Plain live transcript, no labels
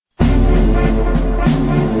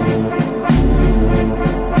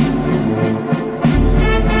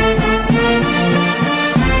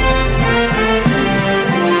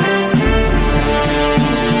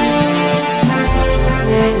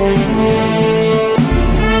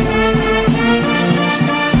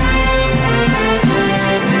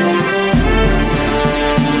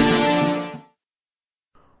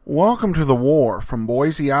Welcome to The War. From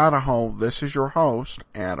Boise, Idaho, this is your host,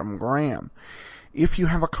 Adam Graham. If you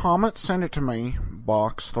have a comment, send it to me,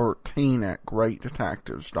 box13 at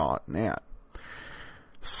greatdetectives.net.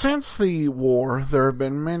 Since the war, there have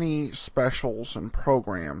been many specials and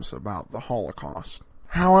programs about the Holocaust.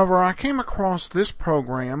 However, I came across this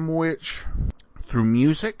program which, through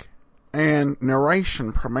music and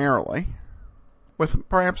narration primarily, with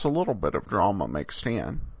perhaps a little bit of drama mixed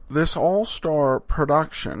in, this all-star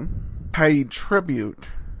production paid tribute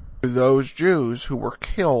to those Jews who were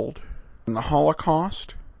killed in the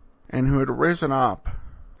Holocaust and who had risen up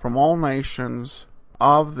from all nations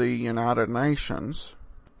of the United Nations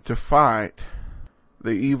to fight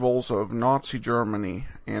the evils of Nazi Germany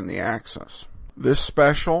and the Axis. This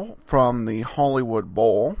special from the Hollywood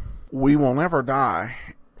Bowl, We Will Never Die,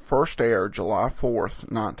 first aired July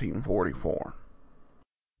 4th, 1944.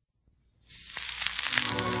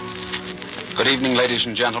 Good evening, ladies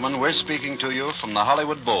and gentlemen. We're speaking to you from the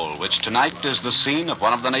Hollywood Bowl, which tonight is the scene of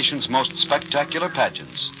one of the nation's most spectacular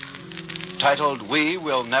pageants, titled We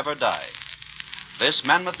Will Never Die. This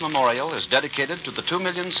Mammoth Memorial is dedicated to the 2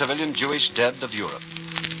 million civilian Jewish dead of Europe.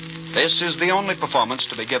 This is the only performance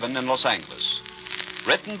to be given in Los Angeles.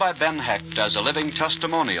 Written by Ben Hecht as a living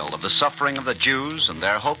testimonial of the suffering of the Jews and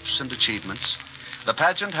their hopes and achievements, the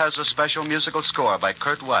pageant has a special musical score by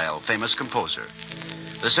Kurt Weill, famous composer.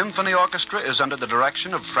 The symphony orchestra is under the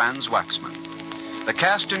direction of Franz Waxman. The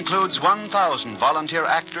cast includes 1,000 volunteer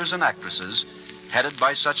actors and actresses, headed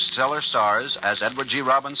by such stellar stars as Edward G.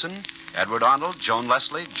 Robinson, Edward Arnold, Joan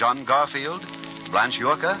Leslie, John Garfield, Blanche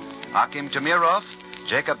Yurka, Akim Tamirov,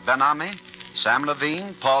 Jacob Ben-Ami, Sam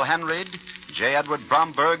Levine, Paul Henreid, J. Edward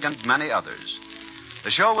Bromberg, and many others.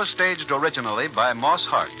 The show was staged originally by Moss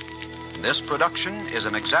Hart. This production is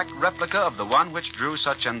an exact replica of the one which drew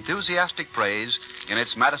such enthusiastic praise in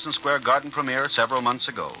its Madison Square Garden premiere several months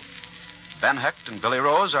ago. Ben Hecht and Billy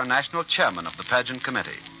Rose are national chairman of the pageant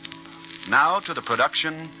committee. Now to the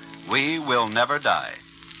production, We Will Never Die.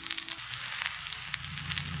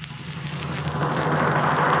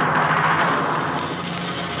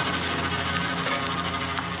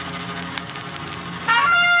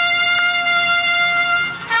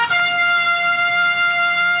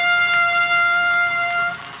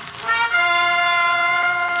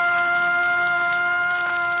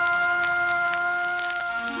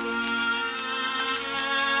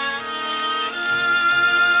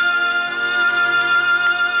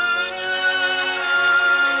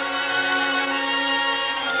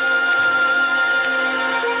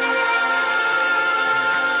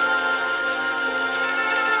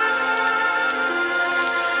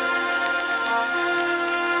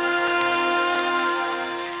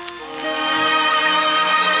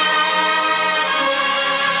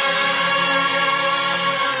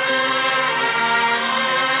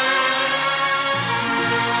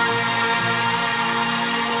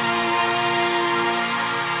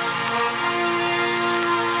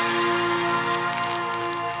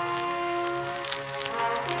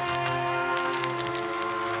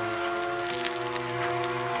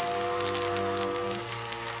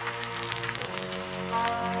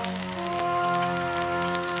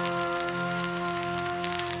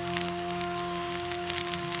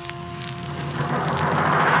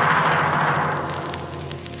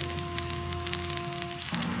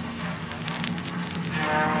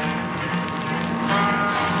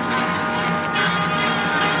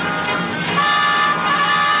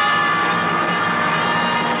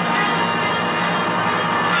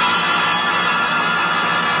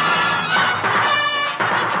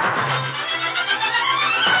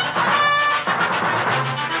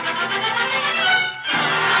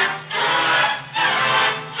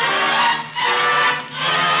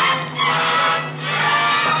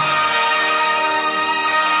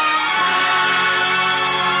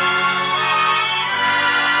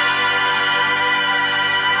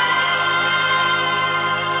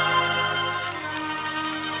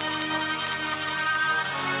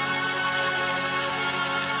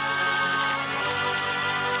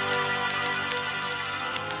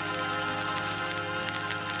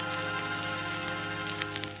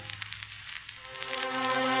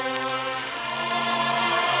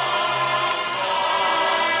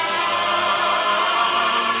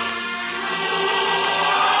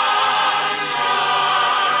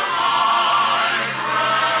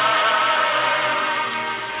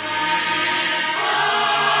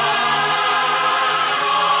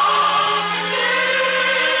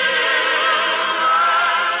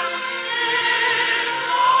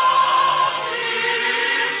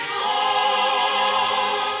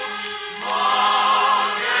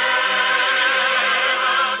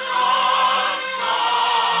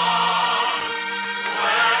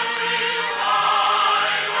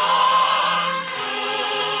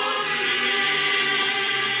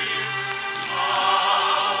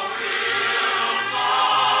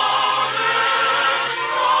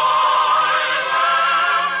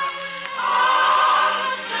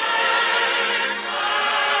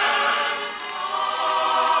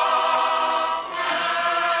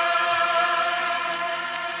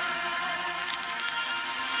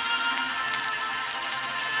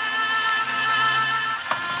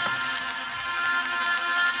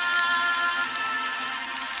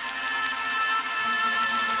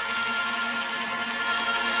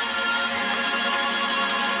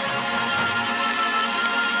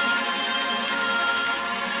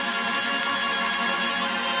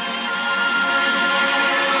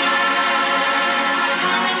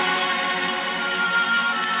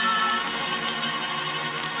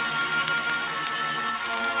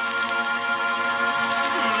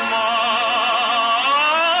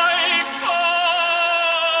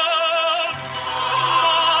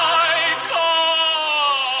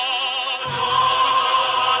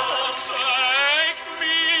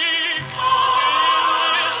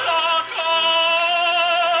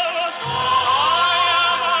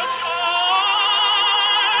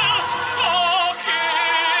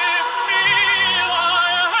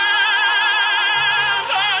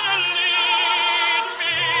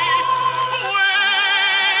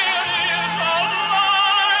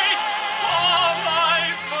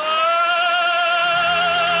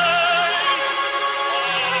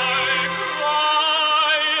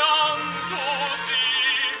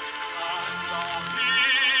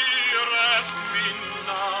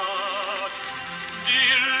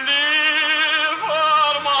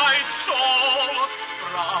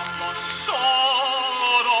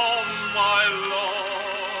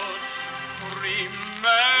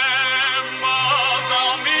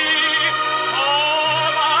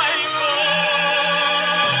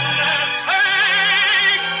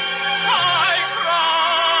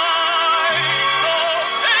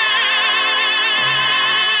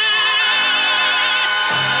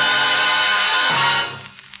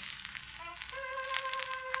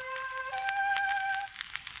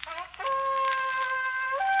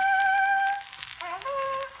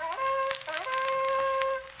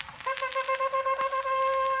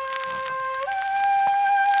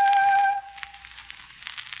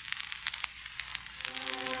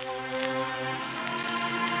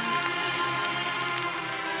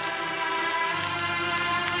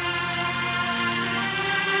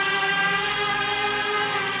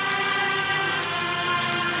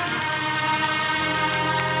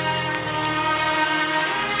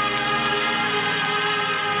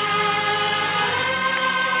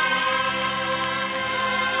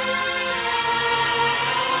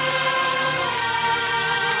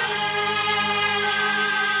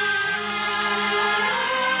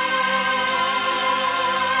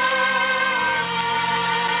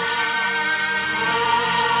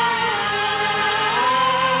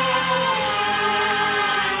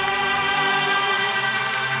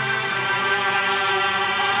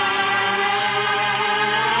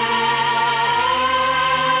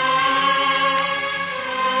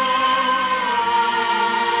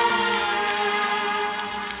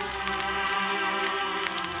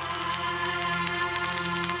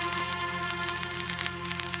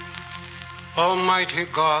 Almighty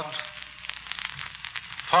God,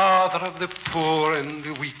 Father of the poor and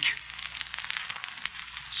the weak,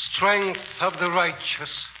 strength of the righteous,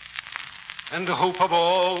 and the hope of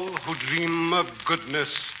all who dream of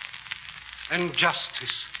goodness and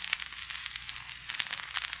justice.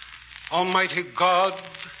 Almighty God,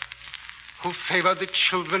 who favored the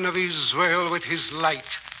children of Israel with his light,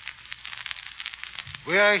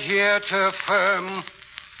 we are here to affirm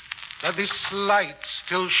that this light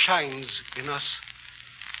still shines in us.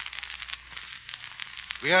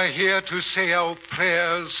 We are here to say our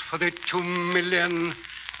prayers for the 2 million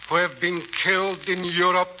who have been killed in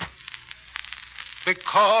Europe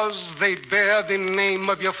because they bear the name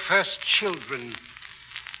of your first children,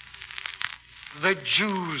 the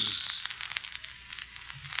Jews.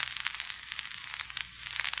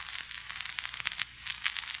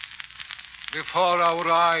 Before our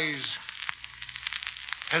eyes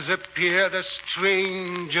has appeared a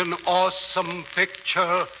strange and awesome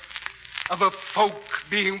picture of a folk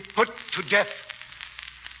being put to death,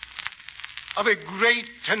 of a great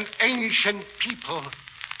and ancient people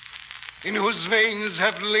in whose veins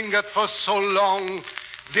have lingered for so long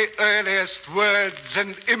the earliest words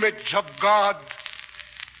and image of God,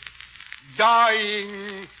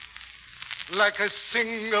 dying like a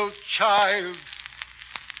single child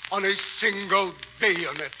on a single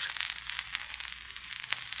bayonet.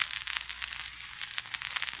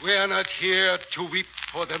 We are not here to weep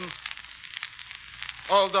for them,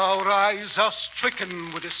 although our eyes are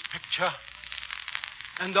stricken with this picture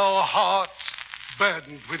and our hearts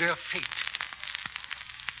burdened with their fate.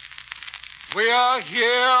 We are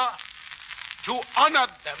here to honor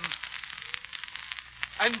them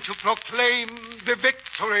and to proclaim the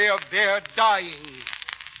victory of their dying.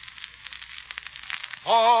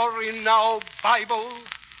 For in our Bible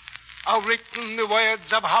are written the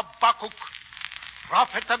words of Habakkuk,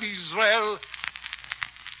 prophet of Israel: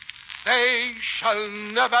 they shall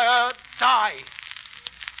never die.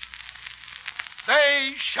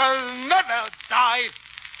 They shall never die,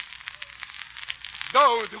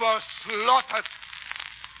 though they were slaughtered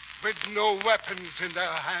with no weapons in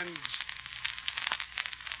their hands.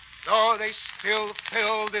 Though they still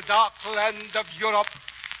fill the dark land of Europe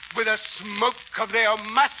with the smoke of their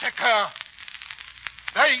massacre,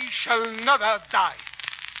 they shall never die,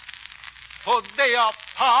 for they are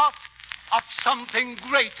part of something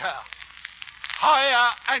greater,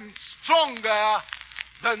 higher and stronger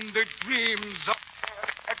than the dreams of their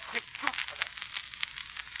executioners.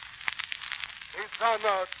 Is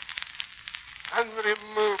honored and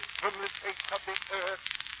removed from the face of the earth.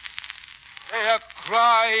 Their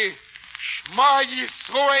cry, Shema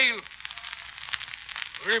Yisrael,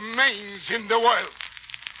 remains in the world.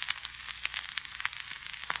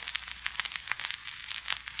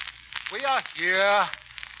 We are here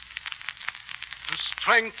to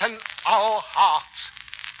strengthen our hearts,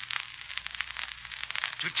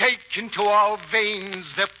 to take into our veins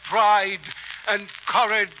the pride and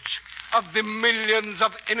courage of the millions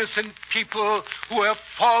of innocent people who have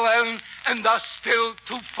fallen and are still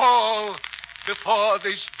to fall before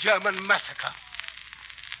this German massacre.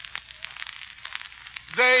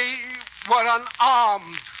 They were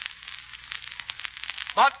unarmed,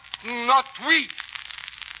 but not we.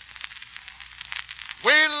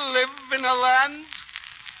 We live in a land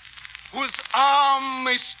whose arm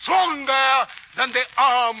is stronger than the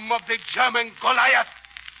arm of the German Goliath.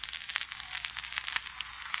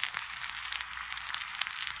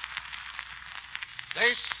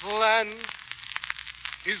 This land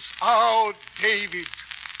is our David.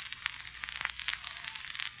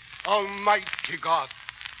 Almighty God,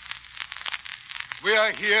 we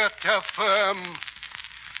are here to affirm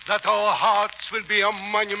that our hearts will be a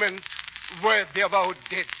monument worthy of our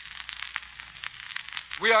dead.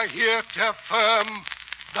 We are here to affirm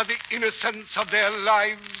that the innocence of their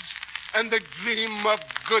lives and the dream of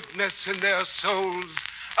goodness in their souls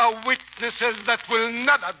are witnesses that will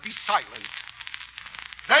never be silent.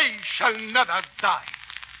 They shall never die.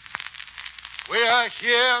 We are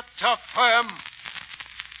here to affirm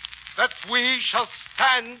that we shall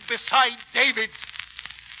stand beside David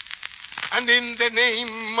and in the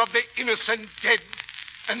name of the innocent dead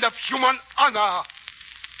and of human honor,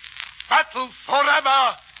 battle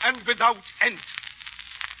forever and without end.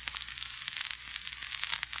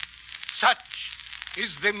 Such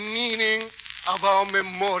is the meaning of our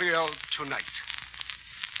memorial tonight.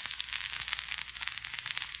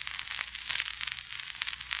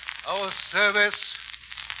 Our service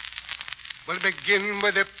will begin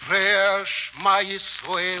with the prayer, Shema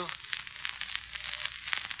Yisrael,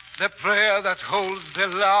 the prayer that holds the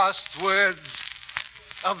last words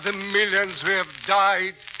of the millions who have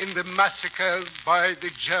died in the massacre by the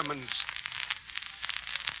Germans.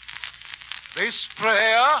 This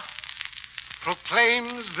prayer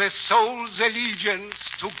proclaims the soul's allegiance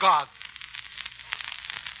to God.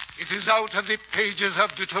 It is out of the pages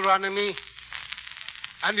of Deuteronomy,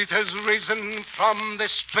 and it has risen from the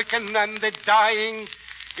stricken and the dying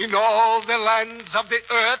in all the lands of the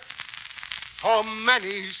earth for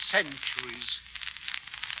many centuries.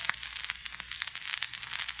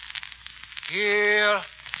 Hear,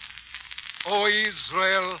 O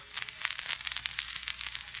Israel,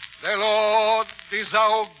 the Lord is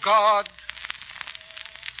our God.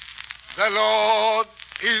 The Lord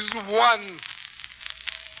is one.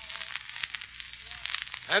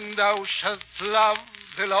 And thou shalt love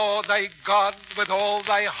the Lord thy God with all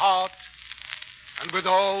thy heart, and with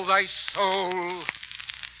all thy soul,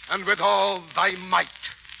 and with all thy might.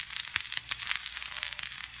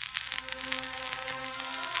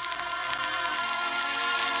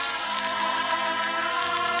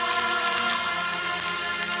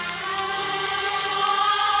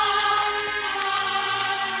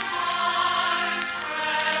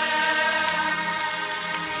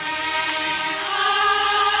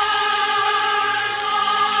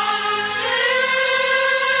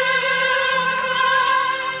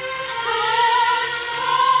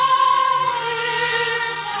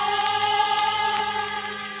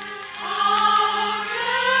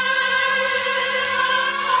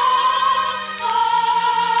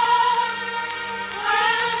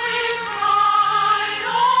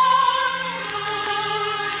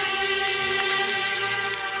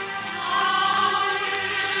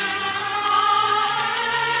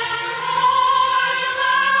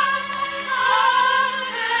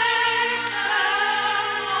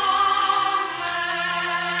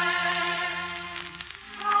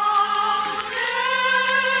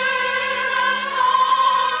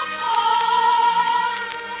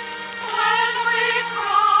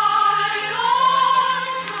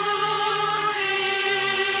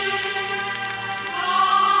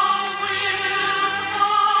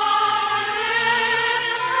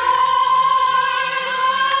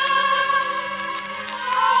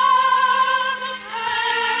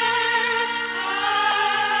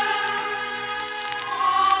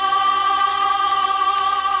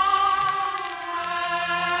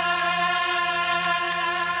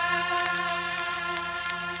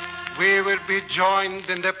 We will be joined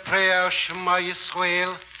in the prayer Shema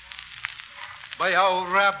Yisrael by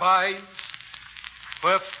our rabbis who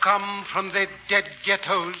have come from the dead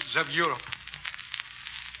ghettos of Europe.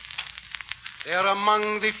 They are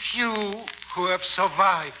among the few who have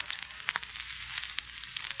survived.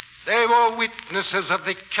 They were witnesses of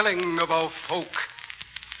the killing of our folk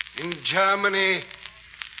in Germany,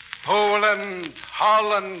 Poland,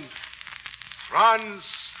 Holland, France,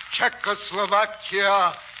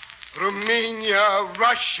 Czechoslovakia, Romania,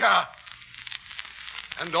 Russia,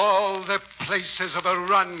 and all the places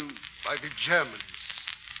overrun by the Germans.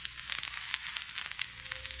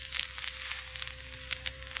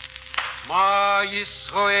 Ma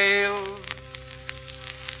Yisrael,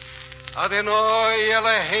 Adonai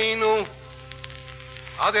Eloheinu,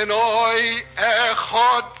 Adonai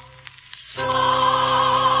Echad.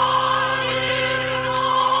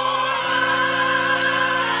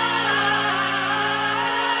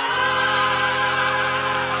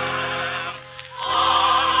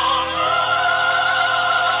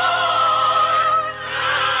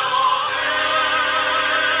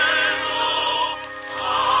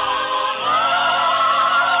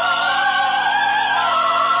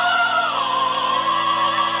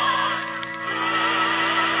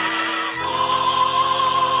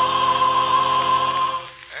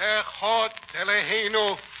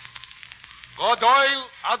 Eloheinu, Godol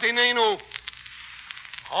Adonenu,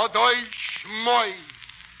 Godol Shmoi.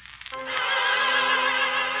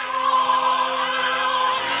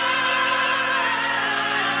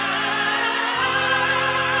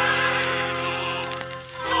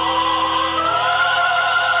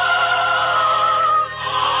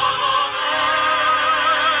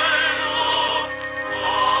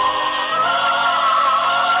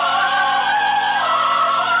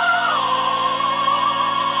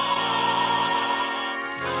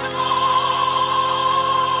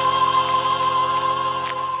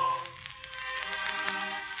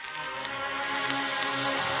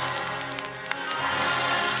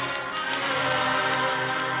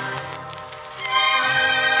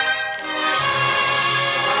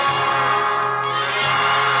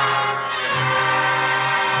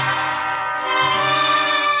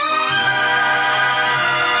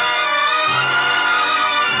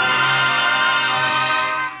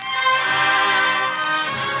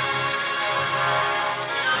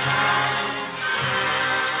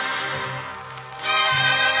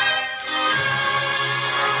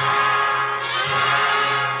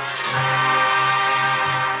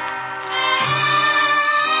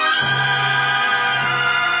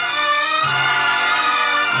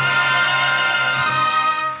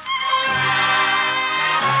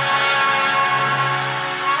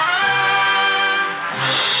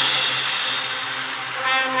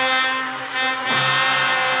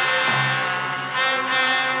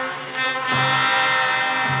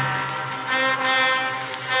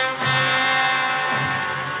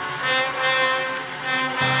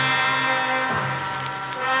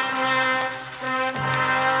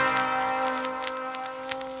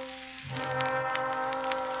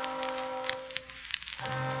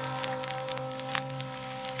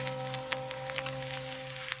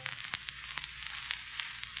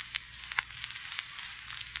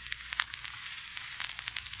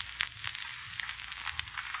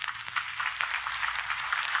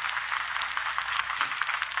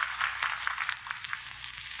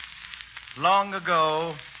 Long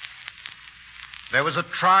ago, there was a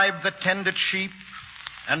tribe that tended sheep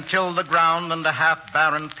and tilled the ground in the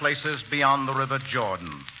half-barren places beyond the river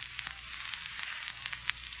Jordan.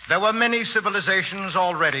 There were many civilizations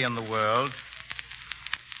already in the world.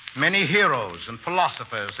 Many heroes and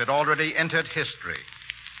philosophers had already entered history.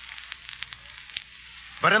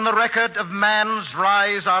 But in the record of man's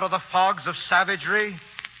rise out of the fogs of savagery,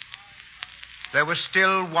 there was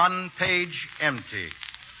still one page empty.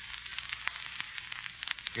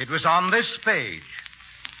 It was on this page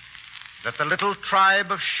that the little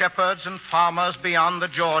tribe of shepherds and farmers beyond the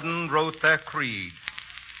Jordan wrote their creed.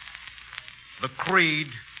 The creed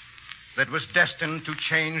that was destined to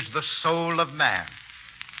change the soul of man.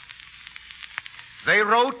 They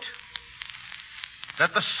wrote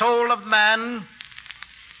that the soul of man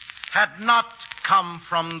had not come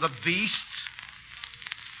from the beast,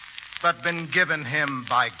 but been given him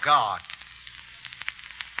by God.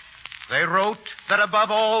 They wrote that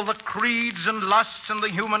above all the creeds and lusts in the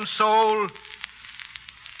human soul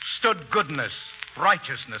stood goodness,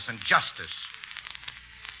 righteousness, and justice.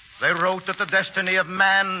 They wrote that the destiny of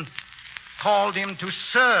man called him to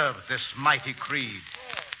serve this mighty creed,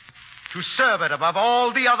 to serve it above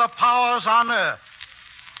all the other powers on earth.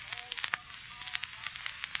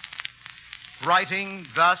 Writing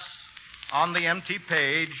thus on the empty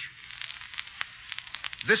page,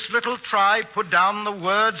 this little tribe put down the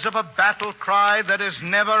words of a battle cry that is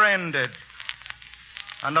never ended,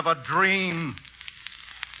 and of a dream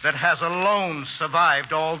that has alone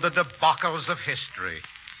survived all the debacles of history.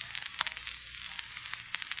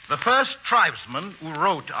 The first tribesman who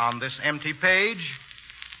wrote on this empty page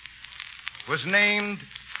was named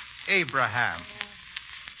Abraham.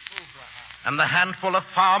 And the handful of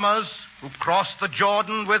farmers who crossed the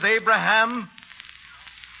Jordan with Abraham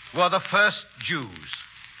were the first Jews.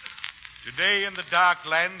 Today, in the dark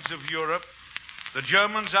lands of Europe, the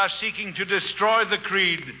Germans are seeking to destroy the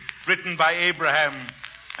creed written by Abraham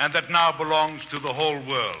and that now belongs to the whole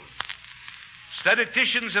world.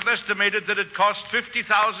 Statisticians have estimated that it cost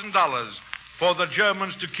 $50,000 for the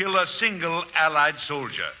Germans to kill a single Allied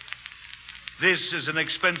soldier. This is an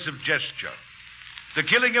expensive gesture. The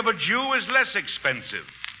killing of a Jew is less expensive.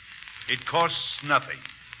 It costs nothing.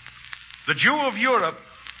 The Jew of Europe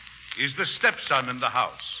is the stepson in the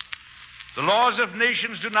house. The laws of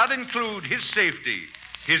nations do not include his safety,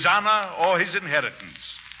 his honor, or his inheritance.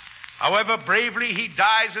 However bravely he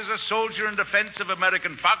dies as a soldier in defense of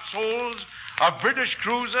American foxholes, of British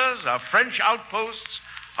cruisers, of French outposts,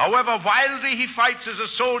 however wildly he fights as a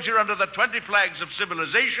soldier under the 20 flags of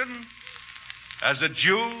civilization, as a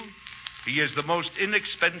Jew, he is the most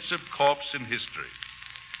inexpensive corpse in history.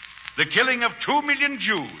 The killing of 2 million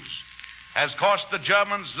Jews has cost the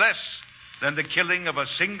Germans less than the killing of a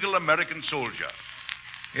single American soldier.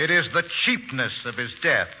 It is the cheapness of his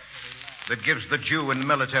death that gives the Jew in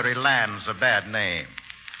military lands a bad name.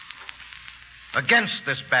 Against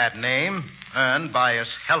this bad name, earned by his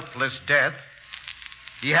helpless death,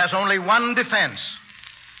 he has only one defense: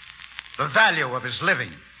 the value of his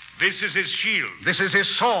living. This is his shield. This is his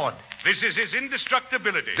sword. This is his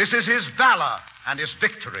indestructibility. This is his valor and his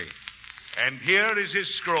victory. And here is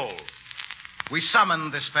his scroll. We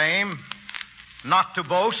summon this fame not to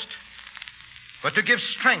boast, but to give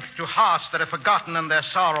strength to hearts that have forgotten in their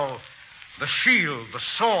sorrow the shield, the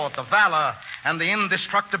sword, the valor, and the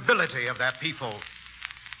indestructibility of their people.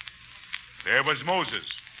 There was Moses.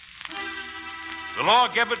 The law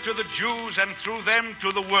gave it to the Jews and through them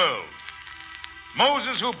to the world.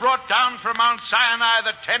 Moses, who brought down from Mount Sinai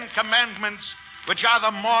the 10 Commandments, which are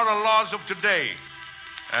the moral laws of today,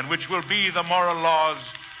 and which will be the moral laws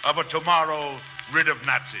of a tomorrow rid of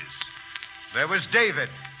Nazis. There was David,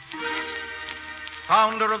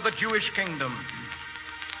 founder of the Jewish kingdom,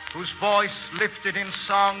 whose voice, lifted in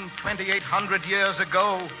song 2,800 years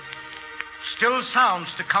ago, still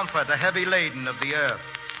sounds to comfort the heavy laden of the earth.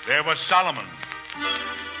 There was Solomon,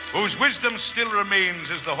 whose wisdom still remains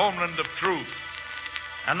as the homeland of truth.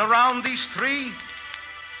 And around these three,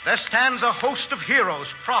 there stands a host of heroes,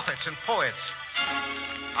 prophets, and poets.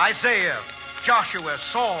 Isaiah, Joshua,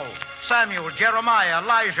 Saul, Samuel, Jeremiah,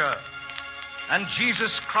 Elijah, and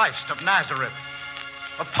Jesus Christ of Nazareth,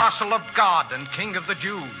 Apostle of God and King of the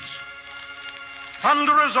Jews.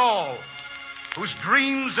 Thunderers all, whose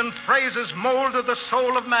dreams and phrases molded the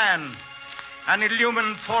soul of man and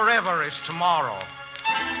illumined forever his tomorrow.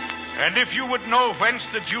 And if you would know whence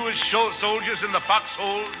the Jewish soldiers in the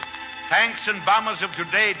foxholes, tanks, and bombers of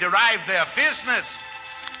today derive their fierceness,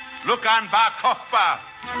 look on Bar Kokhba.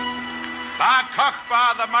 Bar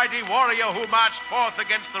Kokhba, the mighty warrior who marched forth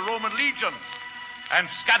against the Roman legions and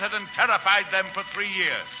scattered and terrified them for 3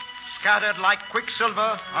 years. Scattered like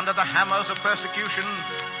quicksilver under the hammers of persecution,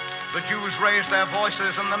 the Jews raised their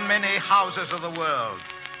voices in the many houses of the world.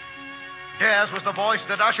 Theirs was the voice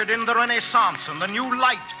that ushered in the Renaissance and the new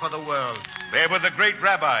light for the world. They were the great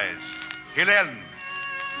rabbis, Hillel,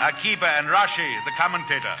 Akiba, and Rashi, the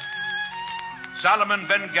commentator, Solomon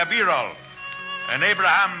ben Gabirol, and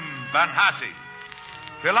Abraham ben Hassi.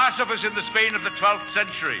 Philosophers in the Spain of the 12th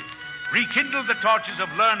century rekindled the torches of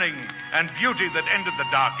learning and beauty that ended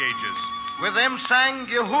the Dark Ages. With them sang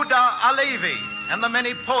Yehuda Alevi and the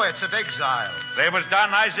many poets of exile. There was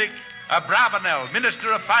Don Isaac Abravanel,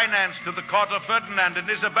 Minister of Finance to the court of Ferdinand and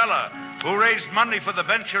Isabella, who raised money for the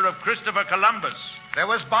venture of Christopher Columbus. There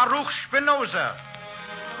was Baruch Spinoza,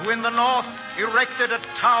 who in the north erected a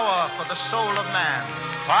tower for the soul of man.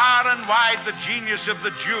 Far and wide the genius of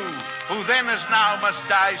the Jew, who then as now must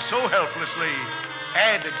die so helplessly,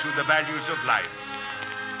 added to the values of life.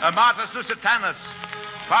 Amatus Lusitanus,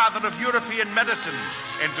 father of European medicine,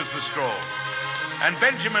 enters the scroll. And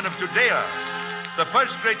Benjamin of Judea, the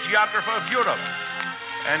first great geographer of Europe.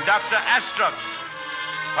 And Dr. Astruc,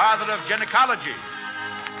 father of gynecology.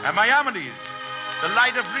 And Maimonides, the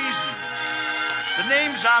light of reason. The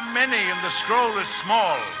names are many and the scroll is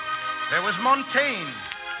small. There was Montaigne,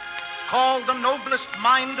 called the noblest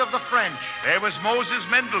mind of the French. There was Moses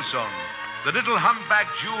Mendelssohn, the little humpback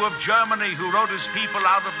Jew of Germany who rode his people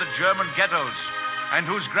out of the German ghettos, and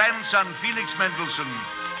whose grandson, Felix Mendelssohn,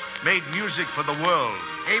 made music for the world.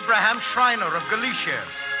 Abraham Schreiner of Galicia,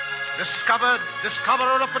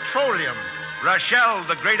 discoverer of petroleum. Rachel,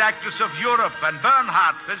 the great actress of Europe, and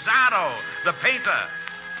Bernhardt, Pizarro, the painter.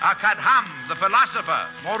 Akkad Ham, the philosopher.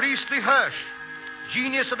 Maurice de Hirsch,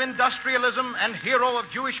 genius of industrialism and hero of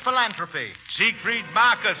Jewish philanthropy. Siegfried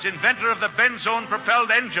Marcus, inventor of the benzone-propelled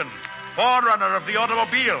engine, forerunner of the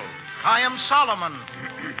automobile. Chaim Solomon,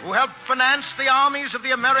 who helped finance the armies of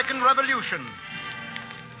the American Revolution.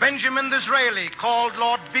 Benjamin Disraeli, called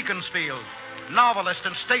Lord Beaconsfield, novelist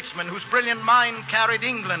and statesman whose brilliant mind carried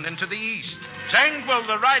England into the East. Zangwill,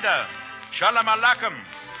 the writer, Shalom Aleichem,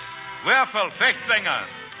 Werfel, Fechtwenger,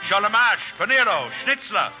 Scholemash, Pinero,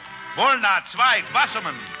 Schnitzler, Molnar, Zweig,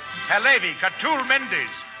 Wasserman, Halevi, Catulle Mendes,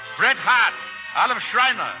 Bret Hart, Olive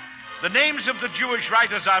Schreiner. The names of the Jewish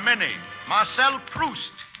writers are many. Marcel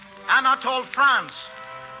Proust, Anatole France.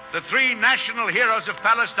 The three national heroes of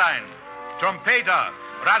Palestine, trumpeter,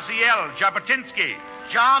 Raziel, Jabotinsky.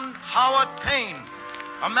 John Howard Payne,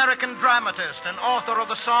 American dramatist and author of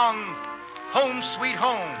the song Home Sweet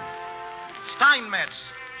Home. Steinmetz,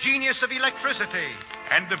 genius of electricity.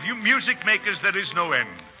 And of you music makers there is no end.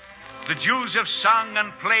 The Jews have sung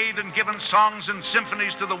and played and given songs and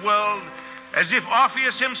symphonies to the world as if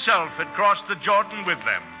Orpheus himself had crossed the Jordan with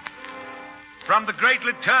them. From the great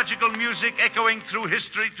liturgical music echoing through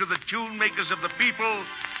history to the tune makers of the people,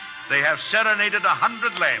 they have serenaded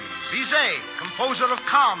 100 lands. Bizet, composer of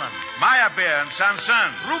Carmen. Meyerbeer and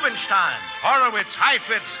Saint-Saëns. Rubinstein. Horowitz,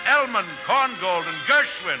 Heifetz, Elman, Korngold, and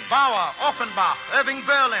Gershwin. Bauer, Offenbach, Irving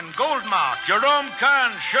Berlin, Goldmark. Jerome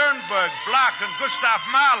Kern, Schoenberg, Bach, and Gustav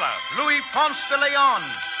Mahler. Louis Ponce de Leon,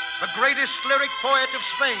 the greatest lyric poet of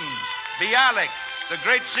Spain. Bialik, the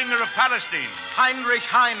great singer of Palestine. Heinrich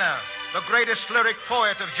Heine, the greatest lyric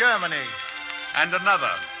poet of Germany. And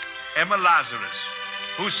another, Emma Lazarus,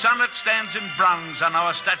 whose sonnet stands in bronze on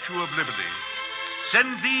our Statue of Liberty.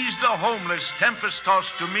 Send these, the homeless,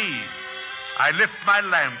 tempest-tossed to me. I lift my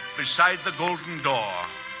lamp beside the golden door.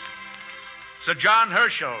 Sir John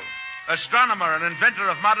Herschel, astronomer and inventor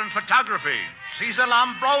of modern photography. Cesar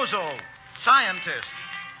Lombroso, scientist.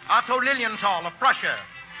 Otto Lilienthal of Prussia,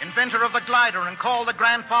 inventor of the glider and called the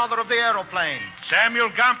grandfather of the aeroplane. Samuel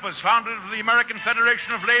Gompers, founder of the American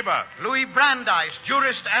Federation of Labor. Louis Brandeis,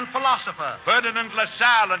 jurist and philosopher. Ferdinand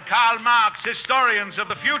Lassalle and Karl Marx, historians of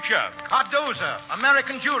the future. Cardoza,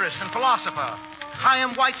 American jurist and philosopher.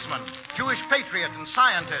 Chaim Weizmann, Jewish patriot and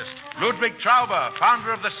scientist. Ludwig Trauber,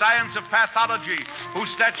 founder of the science of pathology, whose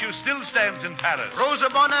statue still stands in Paris. Rosa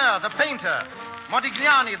Bonheur, the painter.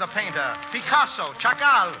 Modigliani, the painter. Picasso,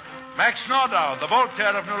 Chagall. Max Nordau, the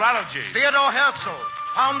Voltaire of neurology. Theodor Herzl,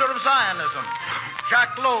 founder of Zionism.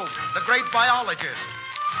 Jacques Loeb, the great biologist.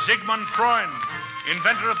 Sigmund Freud,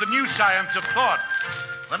 inventor of the new science of thought.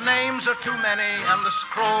 The names are too many and the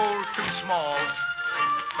scroll too small.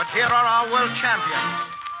 But here are our world champions,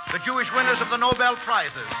 the Jewish winners of the Nobel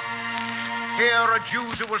Prizes. Here are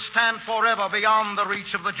Jews who will stand forever beyond the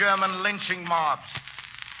reach of the German lynching mobs.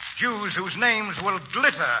 Jews whose names will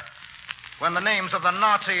glitter when the names of the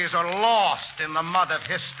Nazis are lost in the mud of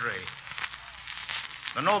history.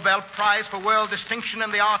 The Nobel Prize for World Distinction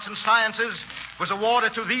in the Arts and Sciences was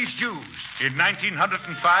awarded to these Jews. In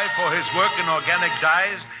 1905 for his work in organic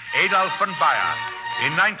dyes, Adolf von Bayer.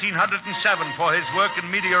 In 1907, for his work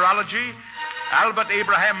in meteorology, Albert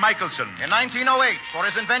Abraham Michelson. In 1908, for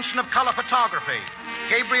his invention of color photography,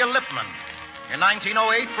 Gabriel Lippmann. In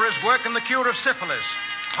 1908, for his work in the cure of syphilis,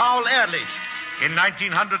 Paul Ehrlich. In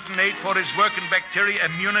 1908, for his work in bacteria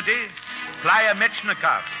immunity, Playa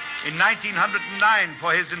Metchnikov. In 1909,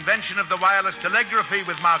 for his invention of the wireless telegraphy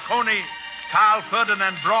with Marconi, Carl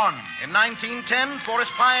Ferdinand Braun. In 1910, for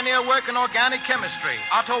his pioneer work in organic chemistry,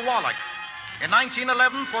 Otto Wallach. In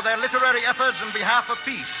 1911, for their literary efforts in behalf of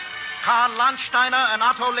peace, Karl Landsteiner and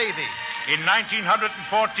Otto Levy. In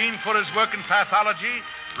 1914, for his work in pathology,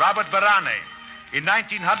 Robert Barane. In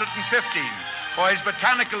 1915, for his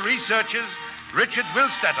botanical researches, Richard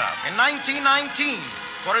Willstetter. In 1919,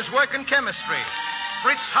 for his work in chemistry,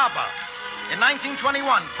 Fritz Haber. In 1921,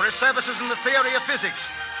 for his services in the theory of physics,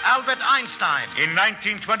 Albert Einstein. In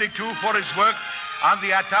 1922, for his work on the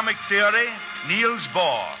atomic theory, Niels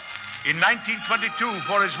Bohr. In 1922,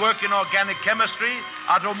 for his work in organic chemistry,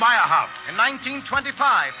 Otto Meyerhoff. In 1925,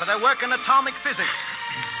 for their work in atomic physics,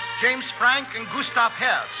 James Franck and Gustav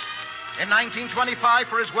Hertz. In 1925,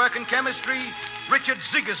 for his work in chemistry, Richard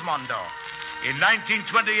Sigismondo. In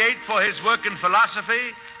 1928, for his work in philosophy,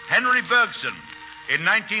 Henry Bergson. In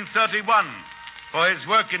 1931, for his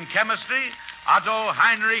work in chemistry, Otto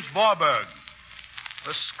Heinrich Warburg.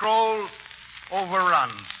 The scroll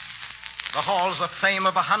overruns. The halls of fame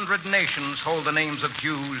of 100 nations hold the names of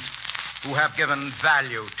Jews who have given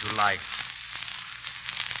value to life.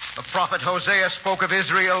 The prophet Hosea spoke of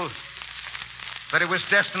Israel, that it was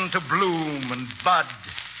destined to bloom and bud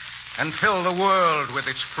and fill the world with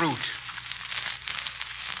its fruit.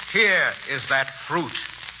 Here is that fruit.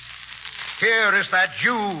 Here is that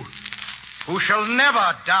Jew who shall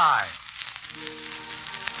never die.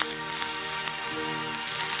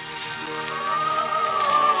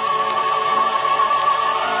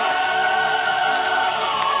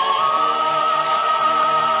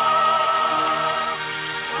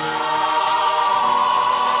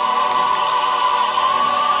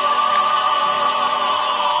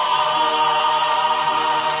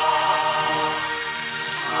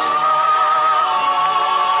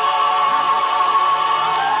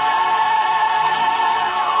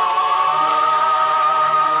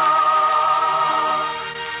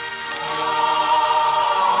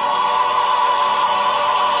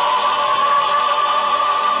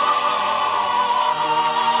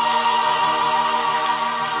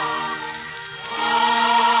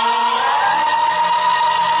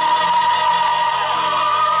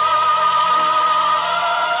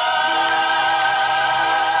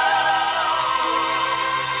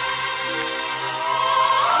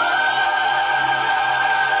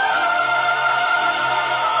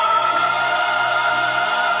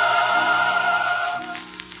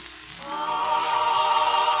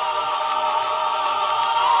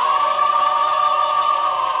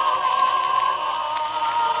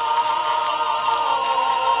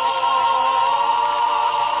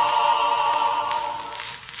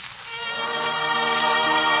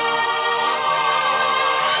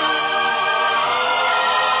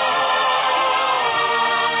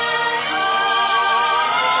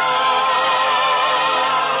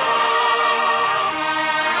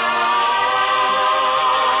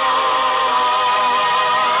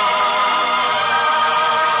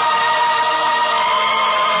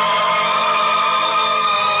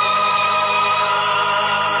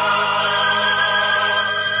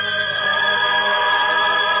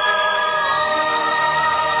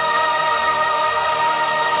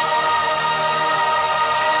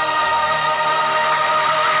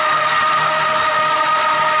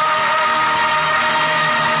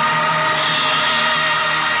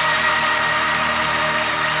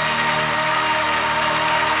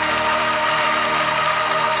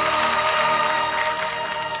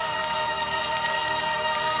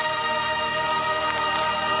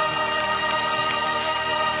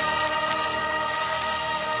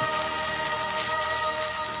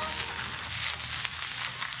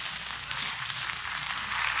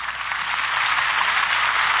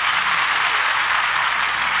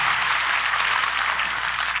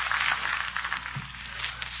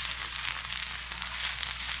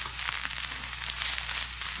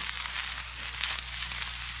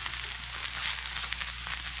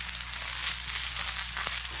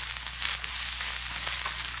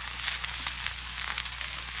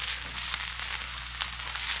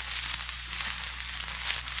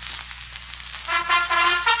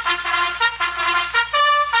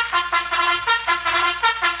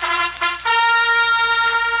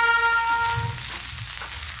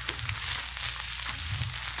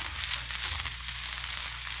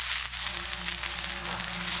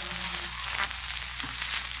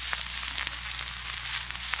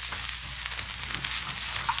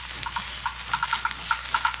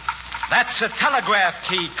 That's a telegraph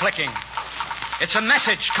key clicking. It's a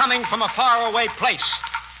message coming from a faraway place.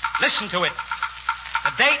 Listen to it.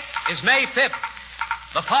 The date is May 5th.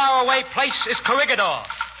 The faraway place is Corregidor.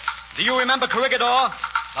 Do you remember Corregidor?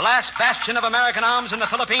 The last bastion of American arms in the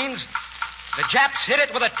Philippines? The Japs hit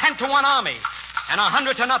it with a 10-to-1 army and a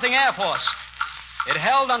 100-to-0 air force. It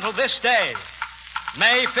held until this day,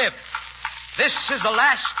 May 5th. This is the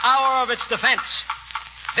last hour of its defense.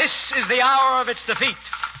 This is the hour of its defeat.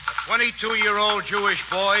 A 22-year-old Jewish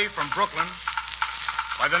boy from Brooklyn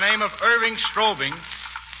by the name of Irving Strobing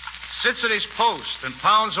sits at his post and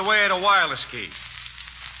pounds away at a wireless key.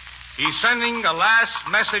 He's sending a last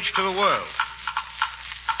message to the world.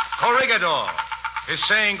 Corregidor is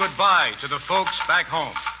saying goodbye to the folks back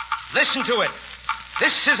home. Listen to it.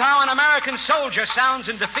 This is how an American soldier sounds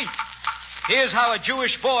in defeat. Here's how a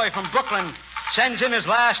Jewish boy from Brooklyn sends in his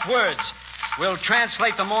last words. We'll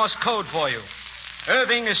translate the Morse code for you.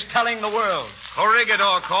 Irving is telling the world.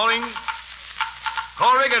 Corregidor calling.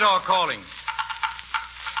 Corregidor calling.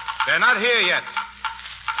 They're not here yet.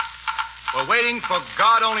 We're waiting for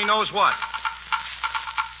God only knows what.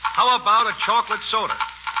 How about a chocolate soda?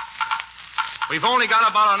 We've only got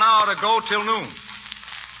about an hour to go till noon.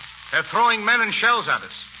 They're throwing men and shells at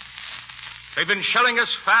us. They've been shelling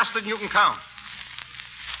us faster than you can count.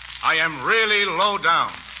 I am really low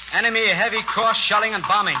down. Enemy heavy cross shelling and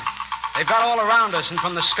bombing. They've got all around us and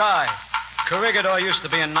from the sky. Corregidor used to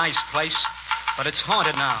be a nice place, but it's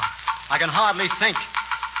haunted now. I can hardly think.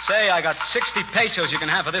 Say, I got 60 pesos you can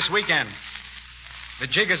have for this weekend. The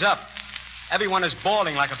jig is up. Everyone is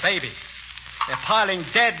bawling like a baby. They're piling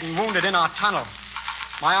dead and wounded in our tunnel.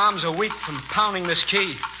 My arms are weak from pounding this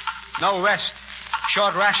key. No rest.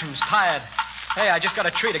 Short rations, tired. Hey, I just got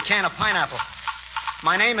a treat, a can of pineapple.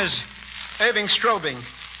 My name is Irving Strobing.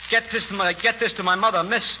 Get this to my mother,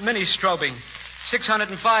 Miss Minnie Strobing,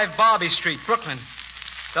 605 Barbie Street, Brooklyn.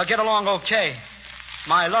 They'll get along okay.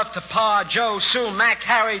 My love to Pa, Joe, Sue, Mac,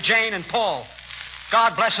 Harry, Jane, and Paul.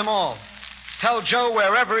 God bless them all. Tell Joe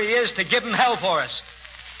wherever he is to give him hell for us.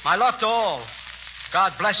 My love to all.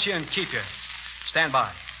 God bless you and keep you. Stand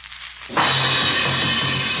by.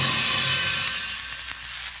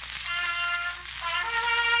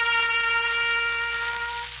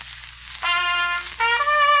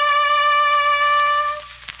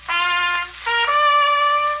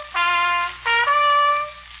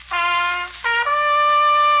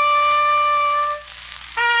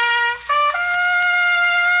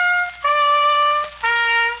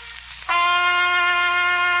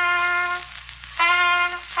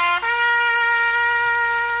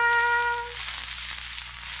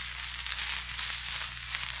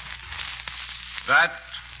 That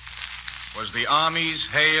was the Army's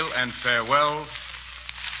hail and farewell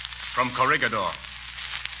from Corregidor.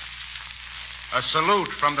 A salute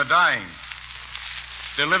from the dying,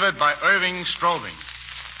 delivered by Irving Strobing.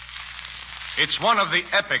 It's one of the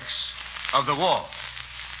epics of the war.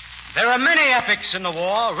 There are many epics in the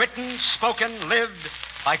war, written, spoken, lived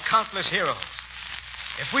by countless heroes.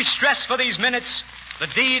 If we stress for these minutes the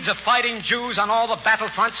deeds of fighting Jews on all the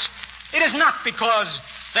battlefronts, it is not because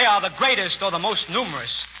they are the greatest or the most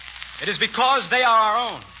numerous. It is because they are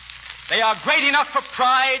our own. They are great enough for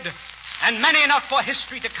pride and many enough for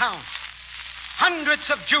history to count. Hundreds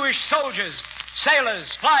of Jewish soldiers,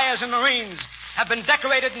 sailors, flyers, and Marines have been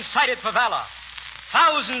decorated and cited for valor.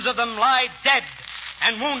 Thousands of them lie dead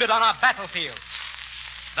and wounded on our battlefields.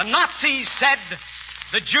 The Nazis said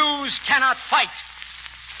the Jews cannot fight.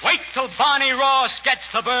 Wait till Barney Ross gets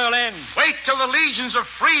to Berlin. Wait till the legions of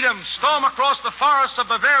freedom storm across the forests of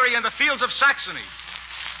Bavaria and the fields of Saxony.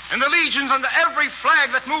 And the legions under every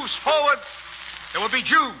flag that moves forward, there will be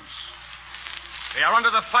Jews. They are under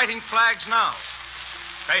the fighting flags now.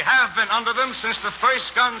 They have been under them since the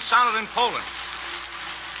first gun sounded in Poland.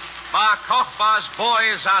 Bar Kokhba's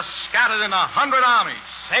boys are scattered in 100 armies.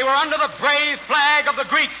 They were under the brave flag of the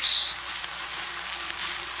Greeks.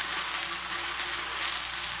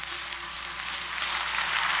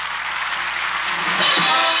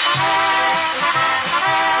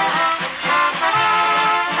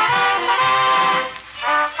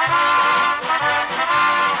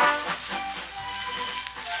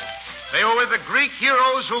 They were with the Greek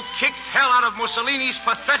heroes who kicked hell out of Mussolini's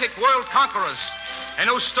pathetic world conquerors and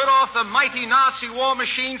who stood off the mighty Nazi war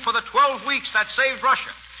machine for the 12 weeks that saved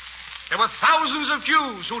Russia. There were thousands of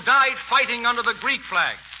Jews who died fighting under the Greek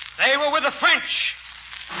flag. They were with the French.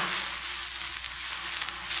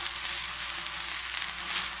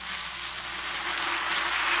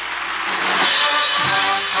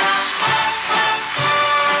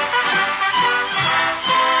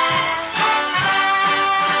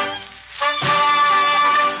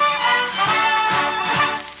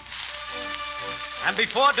 And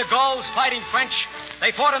before de Gaulle's fighting French,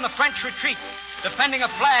 they fought in the French retreat, defending a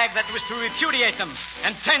flag that was to repudiate them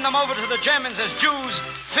and turn them over to the Germans as Jews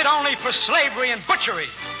fit only for slavery and butchery.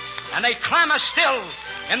 And they clamor still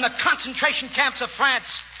in the concentration camps of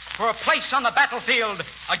France for a place on the battlefield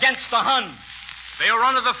against the Hun. They are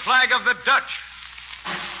under the flag of the Dutch.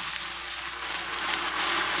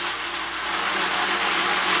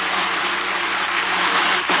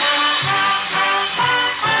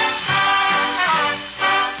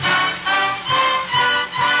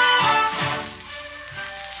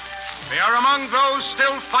 They are among those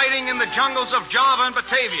still fighting in the jungles of Java and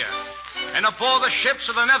Batavia and aboard the ships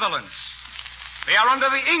of the Netherlands. They are under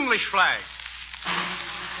the English flag.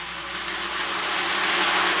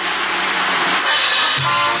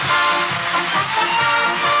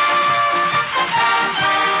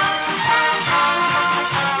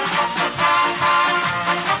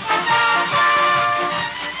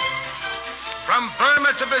 From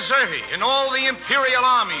Burma to Bizerti, in all the imperial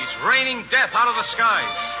armies raining death out of the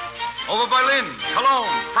skies. Over Berlin,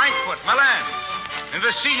 Cologne, Frankfurt, Milan, in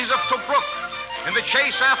the sieges of Tobruk, in the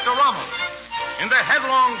chase after Rommel, in the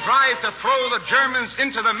headlong drive to throw the Germans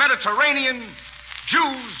into the Mediterranean,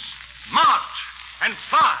 Jews march and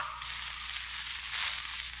fly.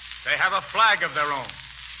 They have a flag of their own,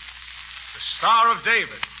 the Star of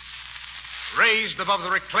David, raised above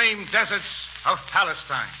the reclaimed deserts of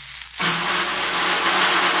Palestine.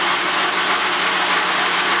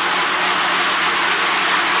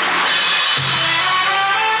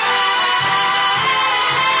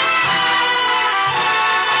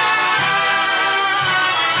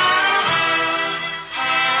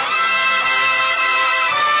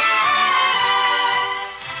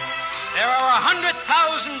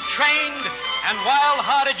 Trained and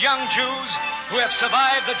wild-hearted young Jews who have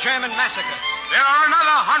survived the German massacres. There are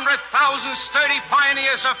another 100,000 sturdy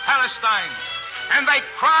pioneers of Palestine, and they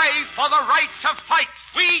cry for the right to fight.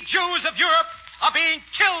 We Jews of Europe are being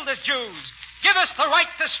killed as Jews. Give us the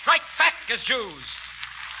right to strike back as Jews.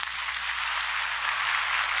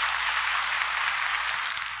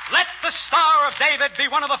 Let the Star of David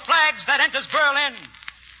be one of the flags that enters Berlin.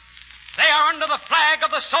 They are under the flag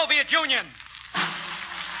of the Soviet Union.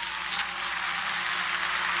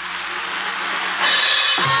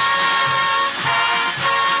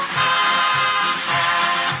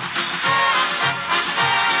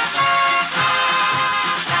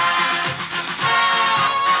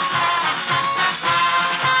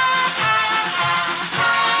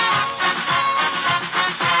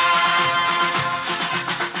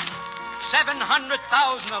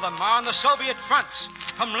 700,000 of them are on the Soviet fronts,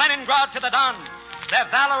 from Leningrad to the Don. Their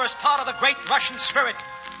valor is part of the great Russian spirit.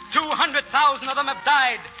 200,000 of them have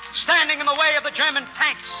died, standing in the way of the German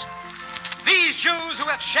tanks. These Jews who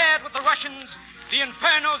have shared with the Russians the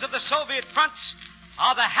infernos of the Soviet fronts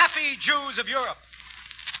are the happy Jews of Europe.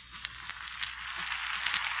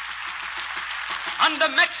 Under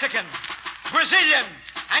Mexican, Brazilian,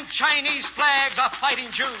 and Chinese flags are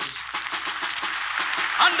fighting Jews.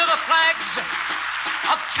 Under the flags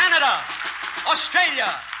of Canada, Australia,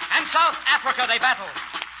 and South Africa they battled.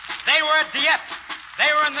 They were at Dieppe.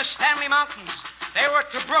 They were in the Stanley Mountains. They were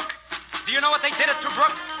at Tobruk. Do you know what they did at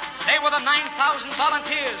Tobruk? They were the 9,000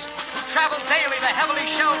 volunteers who traveled daily the heavily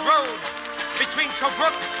shelled road between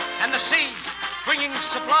Tobruk and the sea, bringing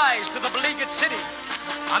supplies to the beleaguered city.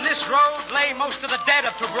 On this road lay most of the dead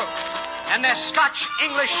of Tobruk, and their Scotch,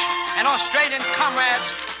 English, and Australian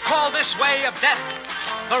comrades called this way of death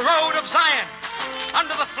the Road of Zion.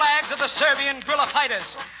 Under the flags of the Serbian guerrilla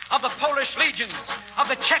fighters, of the Polish legions, of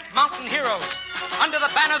the Czech mountain heroes, under the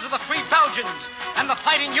banners of the Free Belgians and the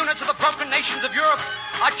fighting units of the broken nations of Europe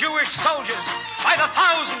are Jewish soldiers, by the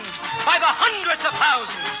thousands, by the hundreds of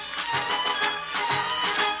thousands.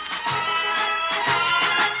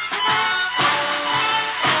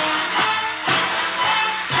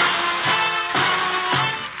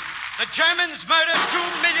 The Germans murdered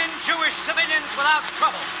 2 million Jewish civilians without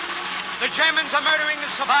trouble. The Germans are murdering the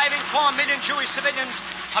surviving 4 million Jewish civilians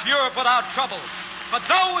of Europe without trouble. But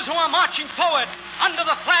those who are marching forward under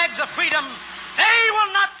the flags of freedom, they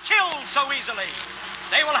will not kill so easily.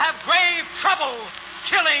 They will have grave trouble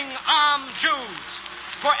killing armed Jews.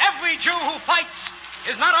 For every Jew who fights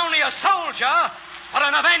is not only a soldier, but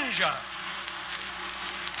an avenger.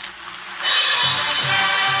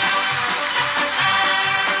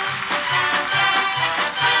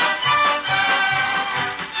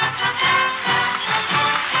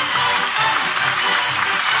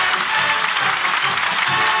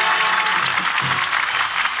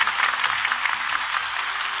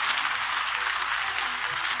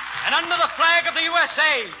 Under the flag of the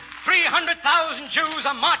USA, 300,000 Jews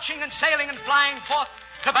are marching and sailing and flying forth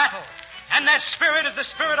to battle. And their spirit is the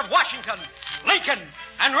spirit of Washington, Lincoln,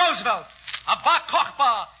 and Roosevelt, of Bar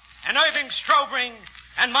Kokhba, and Irving Strobring,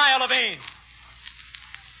 and Maya Levine.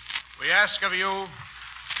 We ask of you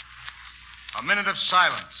a minute of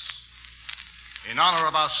silence in honor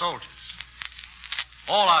of our soldiers.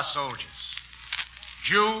 All our soldiers,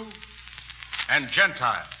 Jew and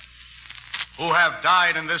Gentile, who have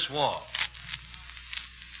died in this war.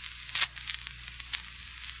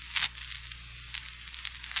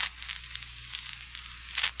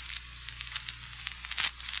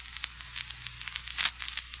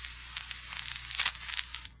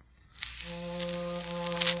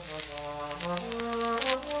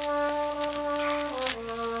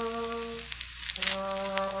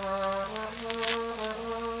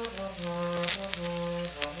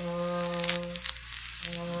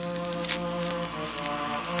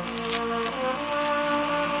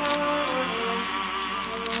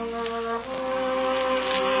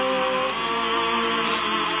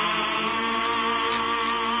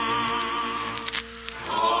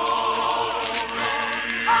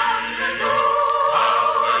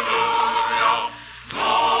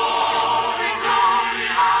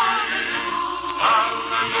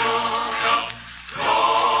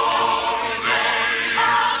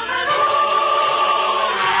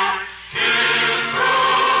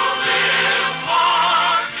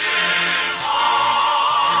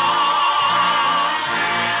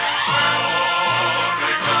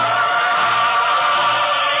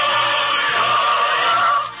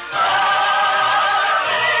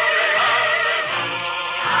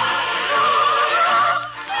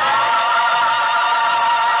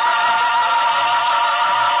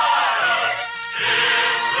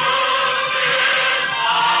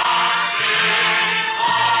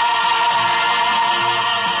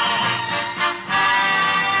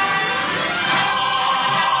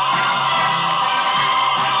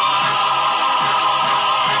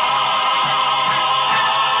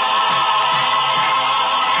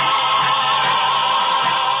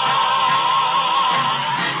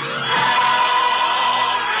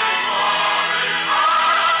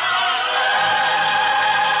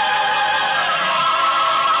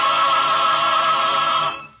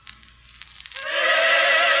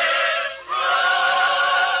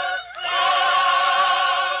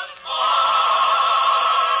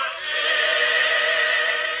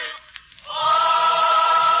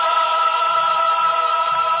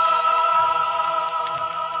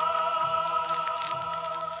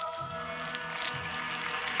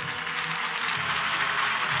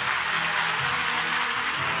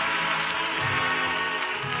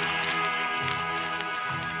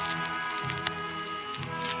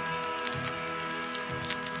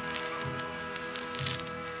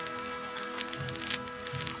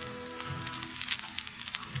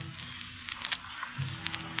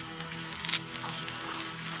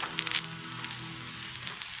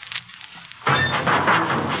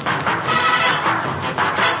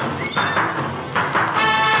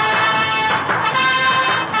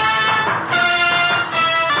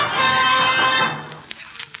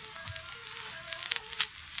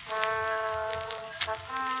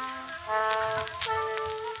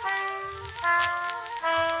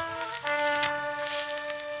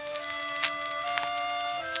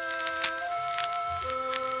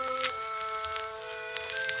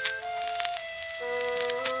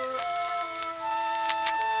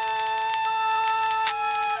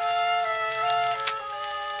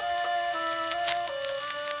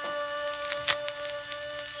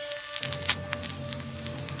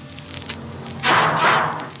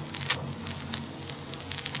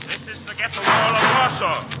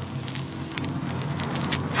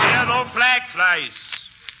 Here no flag flies.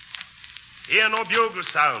 Hear no bugle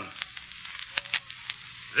sound.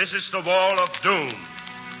 This is the wall of doom.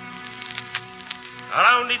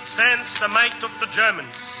 Around it stands the might of the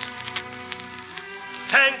Germans.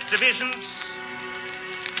 Tank divisions,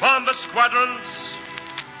 bomber squadrons,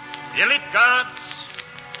 the elite guards,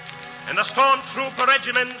 and the stormtrooper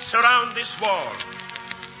regiments surround this wall.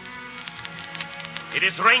 It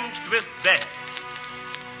is ringed with death.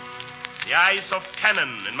 The eyes of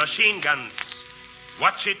cannon and machine guns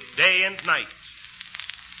watch it day and night.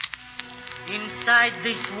 Inside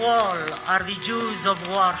this wall are the Jews of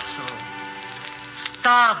Warsaw.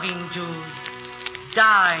 Starving Jews,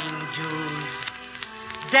 dying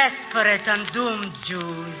Jews, desperate and doomed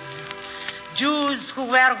Jews. Jews who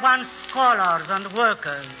were once scholars and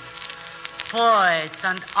workers, poets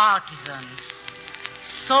and artisans,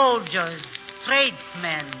 soldiers,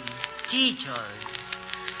 tradesmen, teachers.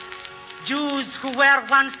 Jews who were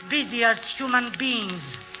once busy as human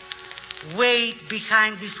beings, wait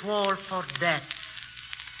behind this wall for death.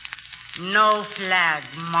 No flag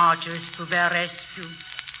marches to their rescue.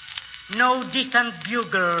 No distant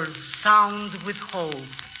bugles sound with hope.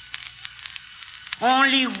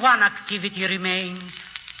 Only one activity remains,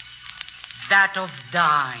 that of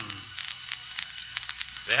dying.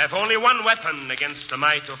 They have only one weapon against the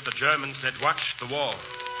might of the Germans that watched the war.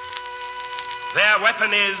 Their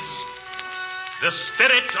weapon is the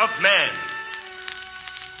spirit of man.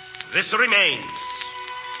 This remains.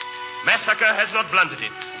 Massacre has not blunted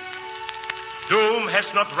it. Doom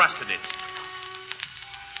has not rusted it.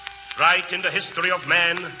 Right in the history of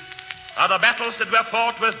man are the battles that were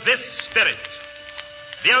fought with this spirit,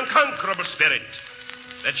 the unconquerable spirit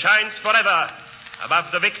that shines forever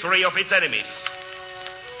above the victory of its enemies.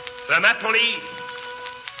 Thermopylae,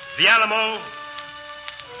 the Alamo,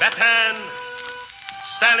 Bataan,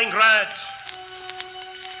 Stalingrad.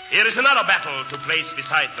 Here is another battle to place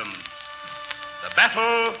beside them. The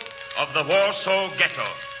Battle of the Warsaw Ghetto.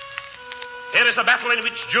 Here is a battle in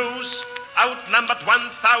which Jews, outnumbered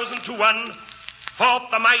 1,000 to 1,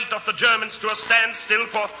 fought the might of the Germans to a standstill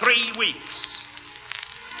for 3 weeks.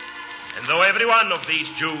 And though every one of these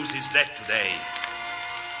Jews is dead today,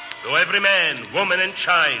 though every man, woman, and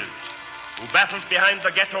child who battled behind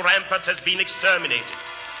the ghetto ramparts has been exterminated,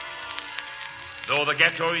 though the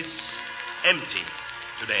ghetto is empty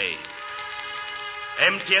today,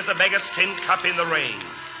 empty as a beggar's tin cup in the rain,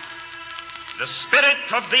 the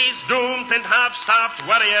spirit of these doomed and half-starved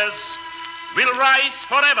warriors will rise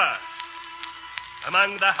forever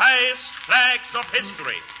among the highest flags of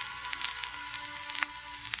history.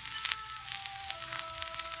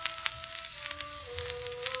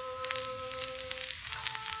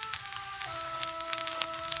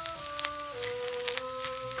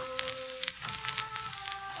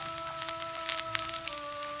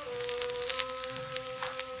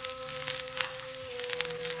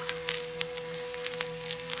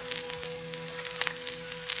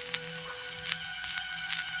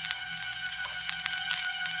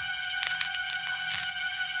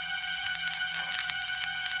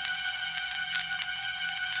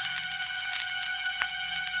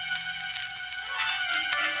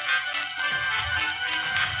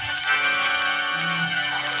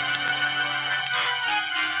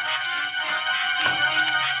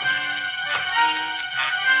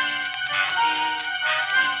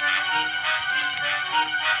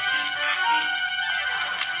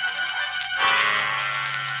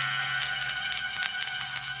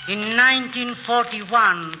 In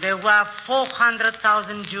 1941, there were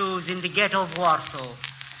 400,000 Jews in the ghetto of Warsaw.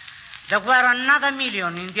 There were another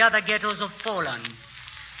million in the other ghettos of Poland.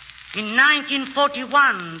 In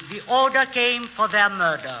 1941, the order came for their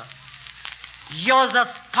murder. Joseph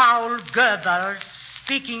Paul Goebbels,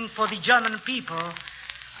 speaking for the German people,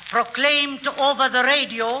 proclaimed over the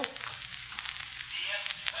radio,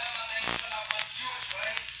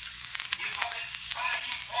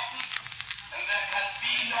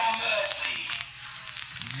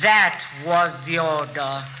 that was the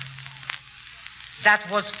order. That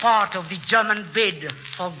was part of the German bid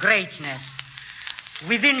for greatness.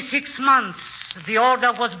 Within 6 months, the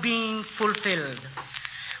order was being fulfilled.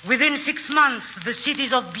 Within 6 months, the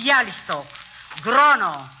cities of Bialystok,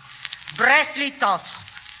 Grodno, Brest-Litovsk,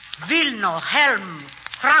 Vilno, Helm,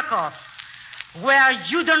 Krakow were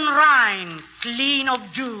Judenrein, clean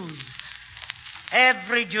of Jews.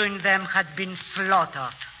 Every Jew in them had been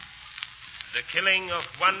slaughtered. The killing of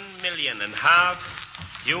 1.5 million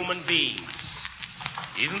human beings,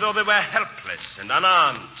 even though they were helpless and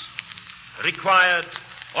unarmed, required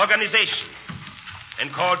organization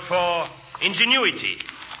and called for ingenuity.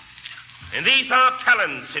 And these are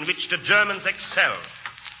talents in which the Germans excel.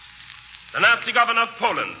 The Nazi governor of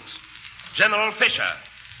Poland, General Fischer,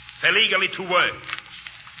 fell eagerly to work,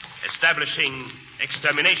 establishing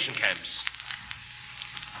extermination camps.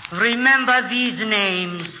 Remember these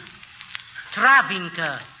names: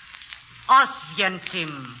 Trawinka,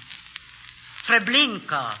 Oswiecim,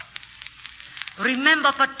 Treblinka.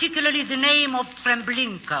 Remember particularly the name of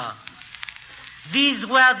Treblinka. These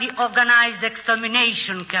were the organized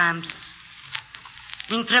extermination camps.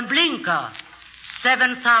 In Treblinka,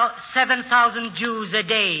 7,000 Jews a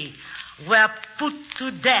day were put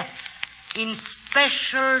to death in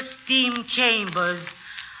special steam chambers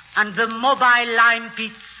and the mobile lime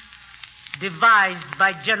pits devised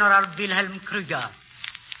by General Wilhelm Krüger.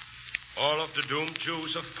 All of the doomed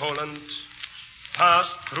Jews of Poland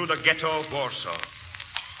passed through the ghetto of Warsaw.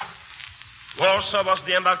 Warsaw was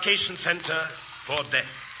the embarkation center for death.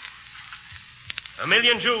 1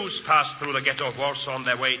 million Jews passed through the ghetto of Warsaw on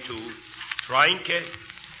their way to Trawinke,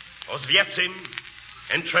 Oswiecim,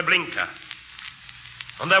 and Treblinka,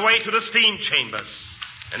 on their way to the steam chambers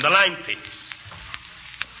and the lime pits.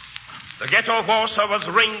 The ghetto of Warsaw was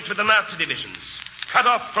ringed with the Nazi divisions, cut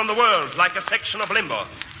off from the world like a section of limbo.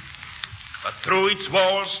 But through its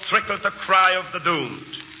walls trickled the cry of the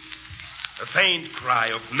doomed, a faint cry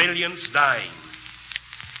of millions dying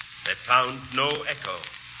that found no echo.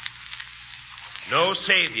 No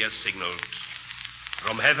savior signaled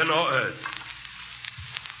from heaven or earth.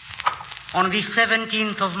 On the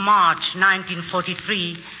 17th of March,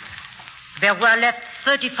 1943, there were left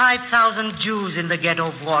 35,000 Jews in the ghetto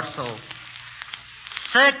of Warsaw.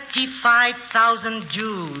 35,000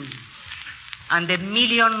 Jews and 1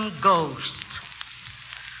 million ghosts.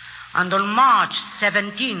 And on March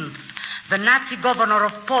 17th, the Nazi governor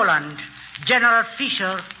of Poland, General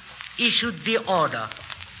Fischer, issued the order.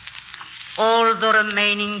 All the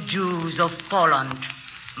remaining Jews of Poland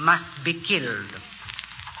must be killed.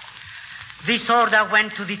 This order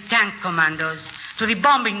went to the tank commanders, to the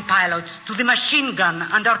bombing pilots, to the machine gun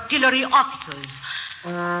and artillery officers.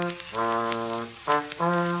 On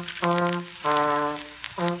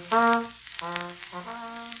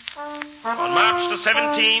March the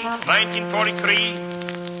 17th, 1943,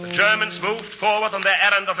 the Germans moved forward on their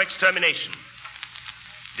errand of extermination.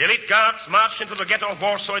 The elite guards marched into the ghetto of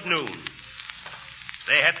Warsaw at noon.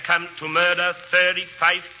 They had come to murder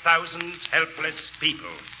 35,000 helpless people.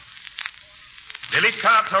 The elite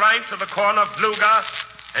guards arrived at the corner of Dluga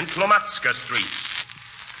and Klomatska Street.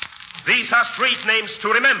 These are street names to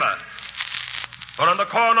remember, for on the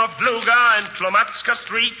corner of Dluga and Klomatska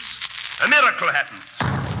Streets, a miracle happened.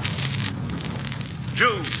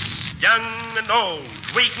 Jews, young and old,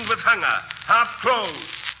 weakened with hunger, half-clothed,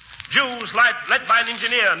 Jews led by an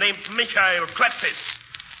engineer named Mikhail Kleptis,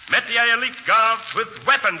 met the elite guards with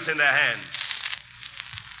weapons in their hands.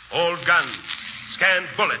 Old guns, scanned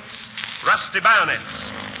bullets, rusty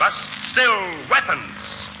bayonets, but still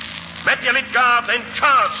weapons. Met the elite guard and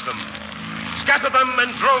charged them, scattered them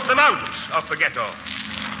and drove them out of the ghetto,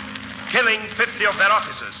 killing 50 of their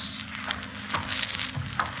officers.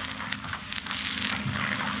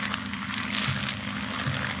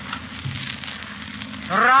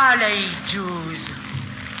 Raleigh, Jews.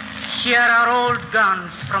 Here are old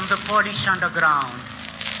guns from the Polish underground.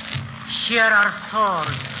 Here are swords.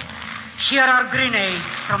 Here are grenades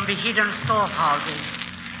from the hidden storehouses.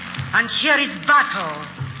 And here is battle.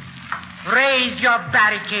 Raise your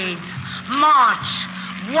barricades. March,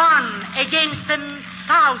 1 against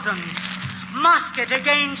 1,000. Musket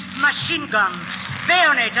against machine gun.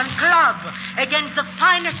 Bayonet and club against the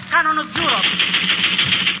finest cannon of Europe.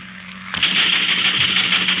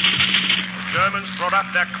 The Germans brought up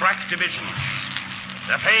their crack division.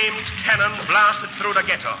 Their famed cannon blasted through the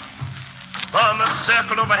ghetto. Bombers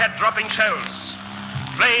circled overhead, dropping shells.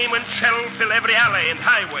 Flame and shell fill every alley and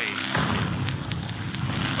highway.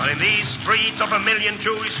 But in these streets of 1 million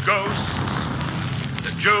Jewish ghosts,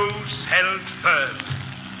 the Jews held firm.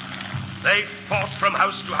 They fought from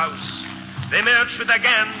house to house. They emerged with their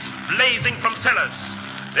guns blazing from cellars.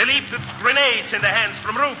 They leaped with grenades in their hands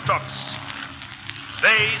from rooftops.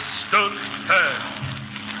 They stood firm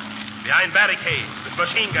behind barricades with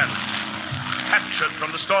machine guns, captured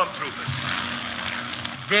from the stormtroopers.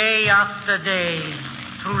 Day after day,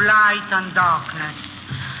 through light and darkness,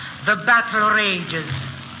 the battle rages,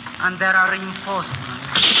 and there are reinforcements.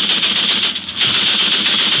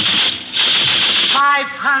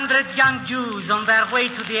 500 young Jews on their way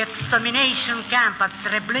to the extermination camp at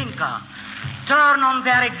Treblinka turn on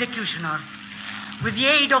their executioners. With the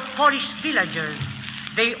aid of Polish villagers,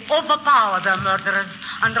 they overpower their murderers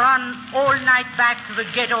and run all night back to the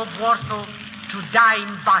ghetto of Warsaw to die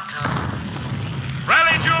in battle.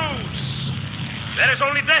 Rally, Jews! There is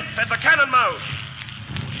only death at the cannon mouth.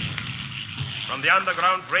 From the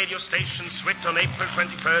underground radio station Swit on April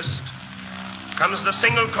 21st comes the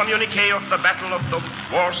single communique of the Battle of the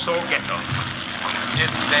Warsaw Ghetto.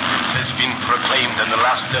 Death sentence has been proclaimed on the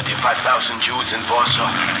last 35,000 Jews in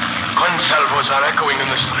Warsaw. Gun salvos are echoing in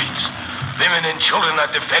the streets. Women and children are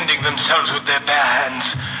defending themselves with their bare hands.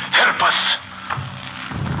 Help us!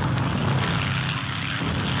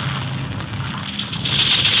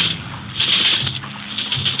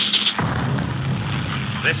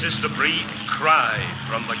 This is the brief cry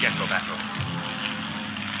from the ghetto battle.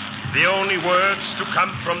 The only words to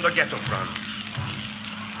come from the ghetto front.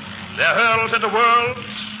 They're hurled at the world,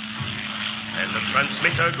 and the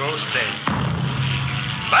transmitter goes dead.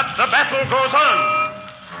 But the battle goes on.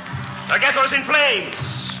 The ghetto is in flames.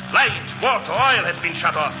 Light, water, oil has been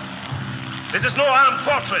shut off. This is no armed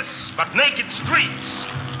fortress, but naked streets.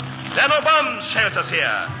 There are no bomb shelters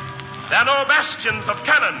here. There are no bastions of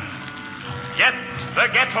cannon. Yet the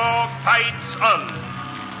ghetto fights on.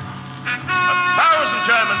 1,000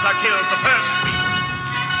 Germans are killed the first week.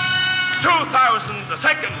 2,000 the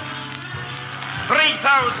second. 3,000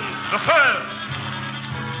 the third.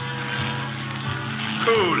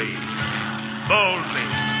 Coolly, boldly,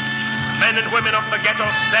 men and women of the ghetto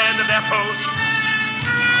stand at their posts,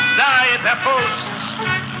 die at their posts,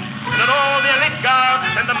 so that all the elite guards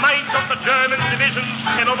and the might of the German divisions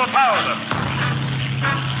can overpower them.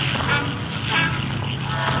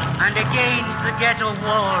 And against the ghetto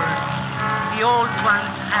walls, the old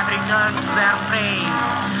ones have returned to their prey,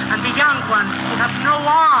 and the young ones who have no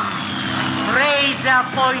arms raise their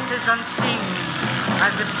voices and sing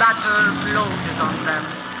as the battle closes on them.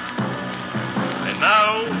 And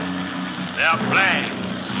now, there are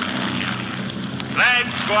flags.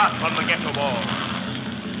 Flags go up on the ghetto walls.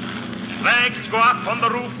 Flags go up on the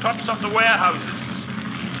rooftops of the warehouses.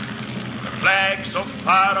 The flags of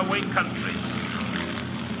faraway countries.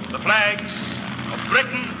 The flags of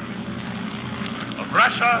Britain, of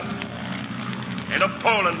Russia, and of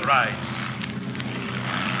Poland rise.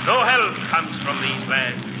 No help comes from these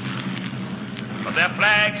lands, but their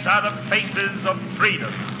flags are the faces of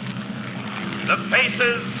freedom, the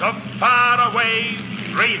faces of faraway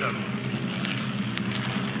freedom.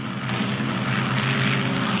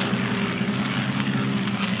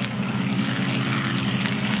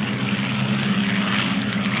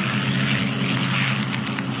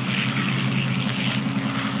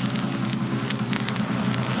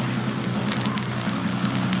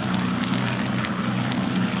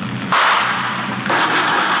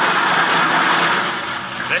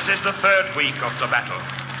 This is the third week of the battle.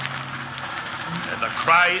 And the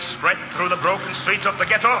cries spread through the broken streets of the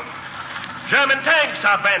ghetto. German tanks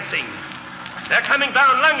are advancing. They're coming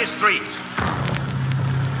down Lange Street.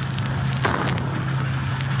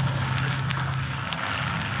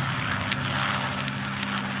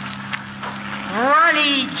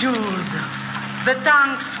 Rally, Jews. The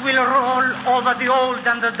tanks will roll over the old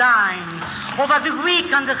and the dying, over the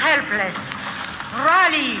weak and the helpless.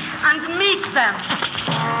 Rally and meet them.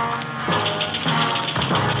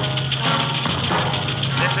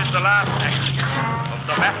 This is the last act of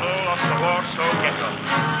the Battle of the Warsaw Ghetto.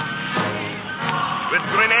 With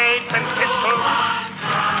grenades and pistols,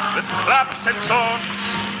 with clubs and swords,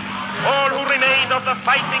 all who remained of the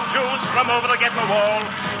fighting Jews from over the ghetto wall,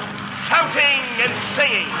 shouting and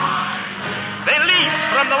singing. They leap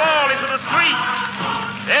from the wall into the street.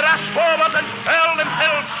 They rush forward and hurl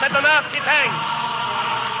themselves at the Nazi tanks.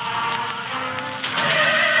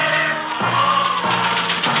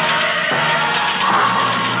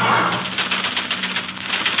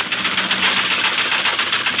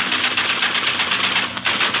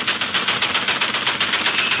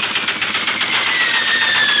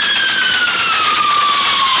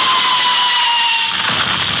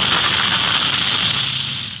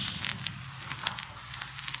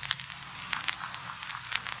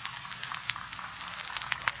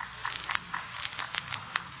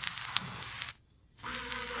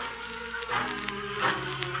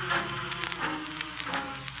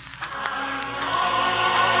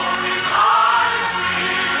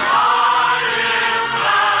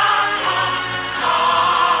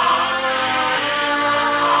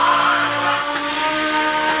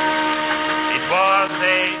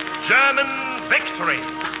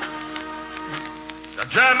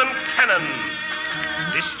 German cannon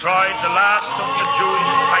destroyed the last of the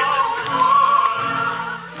Jewish fighters.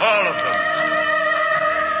 All of them.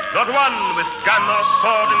 Not one with gun or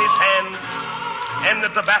sword in his hands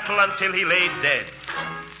ended the battle until he lay dead.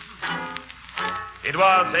 It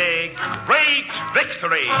was a great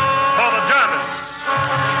victory for the Germans.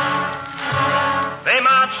 They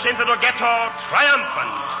marched into the ghetto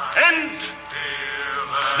triumphant and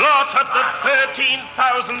slaughtered the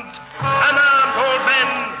 13,000 unarmed old men,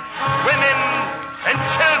 women, and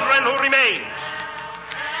children who remained.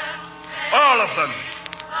 All of them.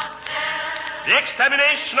 The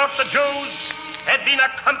extermination of the Jews had been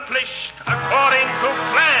accomplished according to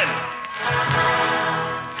plan.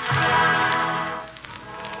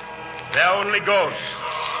 There are only ghosts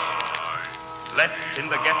left in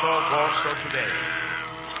the ghetto of Warsaw today.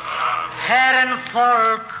 Herren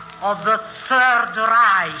folk of the Third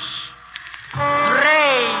Reich,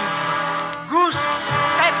 brave,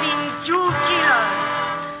 goose-stepping Jew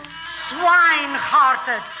killers,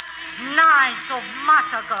 swine-hearted nights of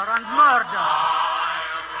massacre and murder.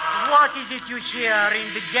 What is it you hear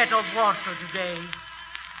in the ghetto of Warsaw today?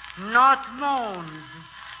 Not moans,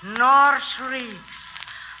 nor shrieks,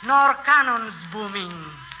 nor cannons booming,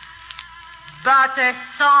 but a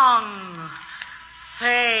song,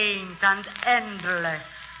 faint and endless.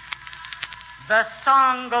 the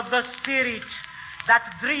song of the Spirit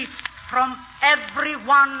that drifts from every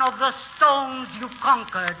one of the stones you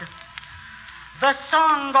conquered, the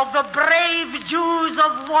song of the brave Jews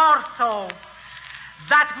of Warsaw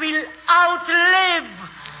that will outlive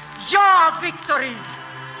your victory.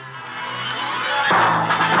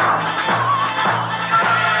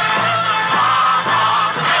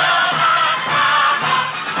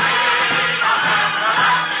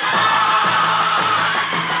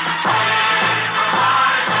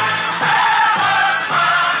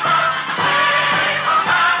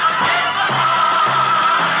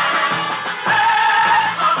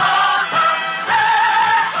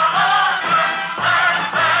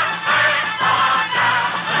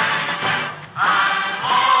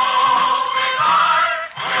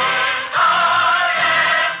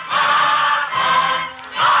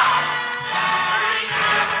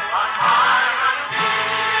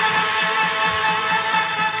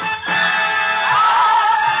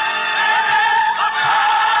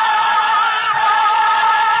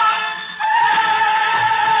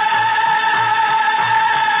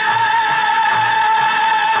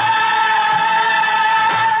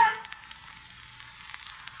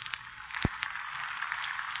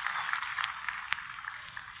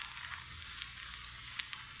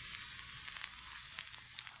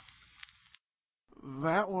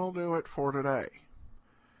 That will do it for today.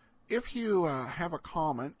 If you have a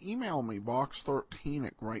comment, email me,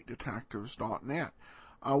 box13@greatdetectives.net.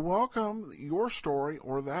 I welcome your story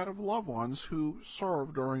or that of loved ones who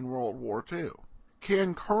served during World War II.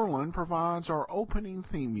 Ken Curlin provides our opening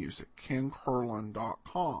theme music,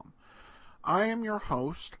 KenCurlin.com. I am your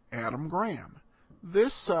host, Adam Graham.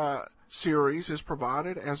 This series is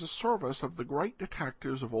provided as a service of the Great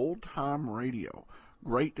Detectives of Old Time Radio,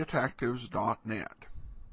 greatdetectives.net.